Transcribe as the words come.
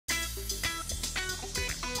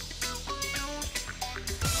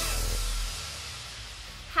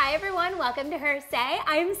Hi everyone, welcome to Her Say.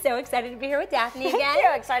 I'm so excited to be here with Daphne again. Thank you,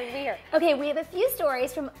 excited to be here. Okay, we have a few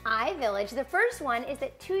stories from iVillage. The first one is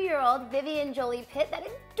that 2-year-old Vivienne Jolie-Pitt, that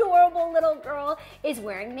adorable little girl, is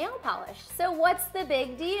wearing nail polish. So what's the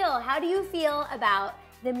big deal? How do you feel about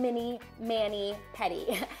the mini mani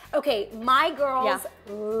pedi? Okay, my girls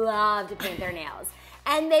love to paint their nails.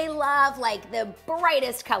 And they love like the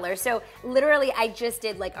brightest colors. So literally I just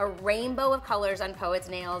did like a rainbow of colors on Poet's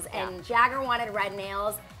nails, and Jagger wanted red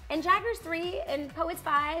nails. And Jagger's 3 and Poet's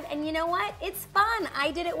 5, and you know what? It's fun.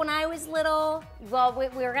 I did it when I was little. Well,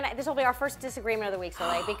 this will be our first disagreement of the week,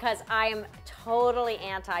 Soleil, because I am totally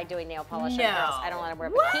anti doing nail polish on girls. I don't let her wear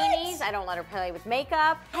bikinis. I don't let her play with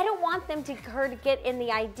makeup. I don't want her to get in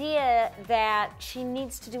the idea that she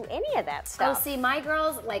needs to do any of that stuff. Oh, see, my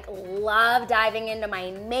girls like love diving into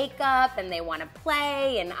my makeup, and they want to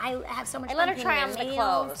play, and I have so much fun. I let her try on the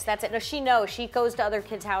clothes. That's it. No, she knows. She goes to other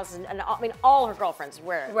kids' houses, and I mean, all her girlfriends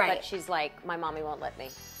wear it. But she's like, my mommy won't let me.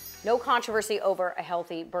 No controversy over a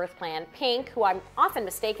healthy birth plan. Pink, who I'm often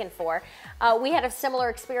mistaken for, we had a similar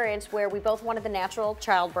experience where we both wanted the natural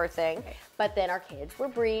childbirth thing, but then our kids were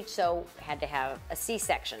breech, so had to have a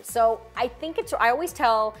C-section. So I think I always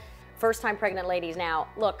tell first-time pregnant ladies now,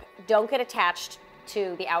 look, don't get attached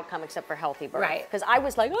to the outcome except for healthy birth. Right. Because I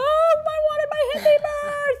was like, oh, I wanted my hippie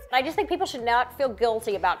birth. I just think people should not feel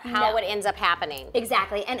guilty about how it ends up happening.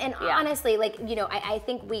 Exactly. And honestly, like, you know, I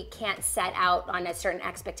think we can't set out on a certain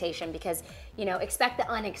expectation because, you know, expect the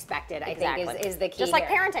unexpected, I think is the key. Just like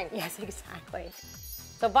parenting. Yes, exactly.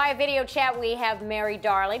 So via video chat, we have Mary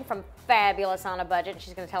Darling from Fabulous on a Budget.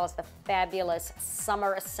 She's going to tell us the fabulous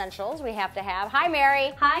summer essentials we have to have. Hi,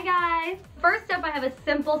 Mary. Hi, guys. First up, I have a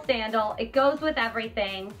simple sandal. It goes with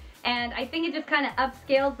everything. And I think it just kind of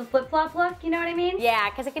upscales the flip-flop look, you know what I mean?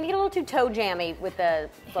 Yeah, because it can get a little too toe jammy with the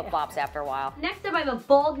flip-flops after a while. Next up, I have a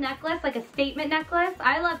bold necklace, like a statement necklace.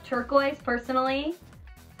 I love turquoise, personally.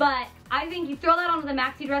 But I think you throw that on with a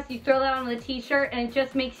maxi dress, you throw that on with a t-shirt, and it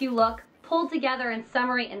just makes you look pulled together and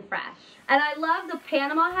summery and fresh. And I love the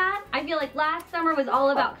Panama hat. I feel like last summer was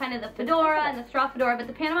all about kind of the fedora and the straw fedora, but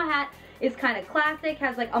the Panama hat is kind of classic,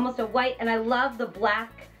 has like almost a white, and I love the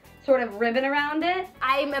black sort of ribbon around it.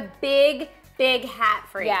 I'm a big hat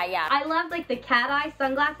freak. Yeah. I love like the cat eye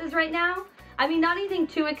sunglasses right now. I mean, not anything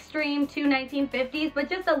too extreme, too 1950s, but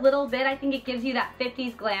just a little bit. I think it gives you that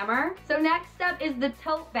 50s glamour. So next up is the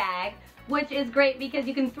tote bag, which is great because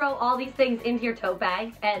you can throw all these things into your tote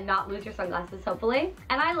bag and not lose your sunglasses, hopefully.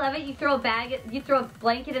 And I love it. You throw a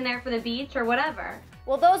blanket in there for the beach or whatever.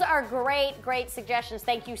 Well, those are great suggestions.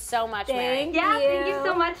 Thank you so much, Mary. Thank you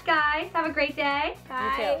so much, guys. Have a great day.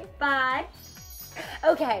 Bye. You too. Bye.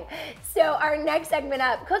 Okay, so our next segment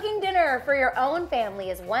up, cooking dinner for your own family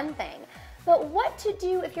is one thing. But what to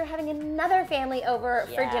do if you're having another family over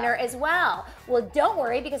for dinner as well? Well, don't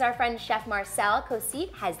worry, because our friend Chef Marcel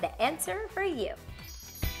Cosit has the answer for you.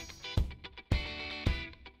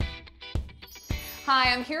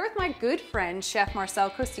 Hi, I'm here with my good friend, Chef Marcel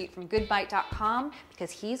Cosit from goodbite.com,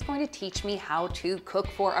 because he's going to teach me how to cook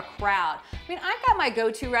for a crowd. I mean, I've got my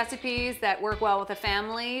go-to recipes that work well with a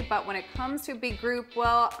family, but when it comes to a big group,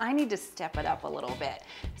 well, I need to step it up a little bit.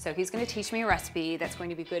 So he's going to teach me a recipe that's going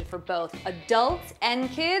to be good for both adults and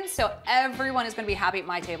kids, so everyone is going to be happy at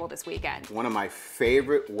my table this weekend. One of my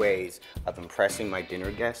favorite ways of impressing my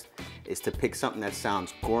dinner guests is to pick something that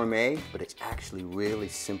sounds gourmet, but it's actually really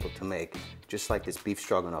simple to make. Just like this beef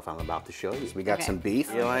stroganoff I'm about to show you. We got some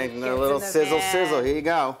beef. You like the little sizzle. Here you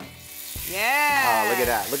go. Yeah. Oh, look at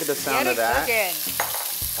that. Look at the sound of that.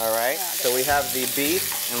 Cooking. All right. So we have the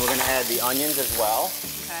beef, and we're gonna add the onions as well.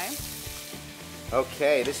 Okay.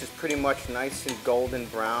 Okay, this is pretty much nice and golden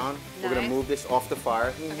brown. Nice. We're gonna move this off the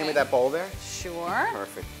fire. Can you give me that bowl there? Sure.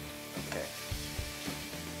 Perfect. Okay.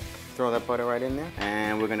 Throw that butter right in there.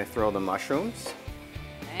 And we're gonna throw the mushrooms.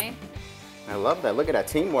 Okay. I love that. Look at that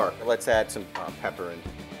teamwork. Let's add some pepper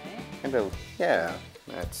and yeah,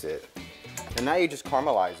 that's it. And now you just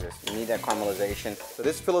caramelize this. You need that caramelization. So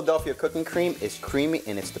this Philadelphia cooking cream is creamy,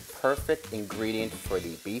 and it's the perfect ingredient for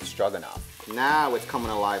the beef stroganoff. Now it's coming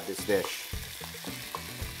alive, this dish.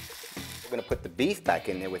 We're gonna put the beef back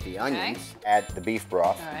in there with the onions. Add the beef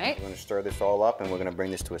broth. All right. We're gonna stir this all up, and we're gonna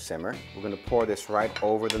bring this to a simmer. We're gonna pour this right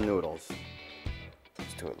over the noodles.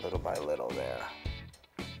 Let's do it little by little there.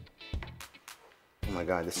 Oh my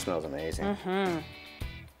God, this smells amazing. Mm-hmm.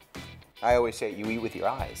 I always say you eat with your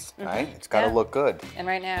eyes, right? It's got to look good. And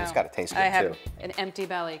right now, it's got to taste good I have too. an empty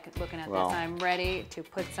belly looking at this. I'm ready to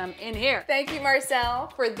put some in here. Thank you,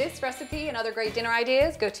 Marcel. For this recipe and other great dinner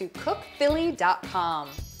ideas, go to cookphilly.com.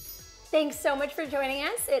 Thanks so much for joining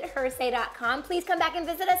us at hersay.com. Please come back and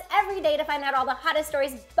visit us every day to find out all the hottest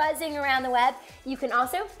stories buzzing around the web. You can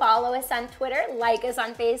also follow us on Twitter, like us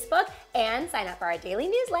on Facebook, and sign up for our daily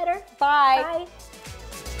newsletter. Bye. Bye.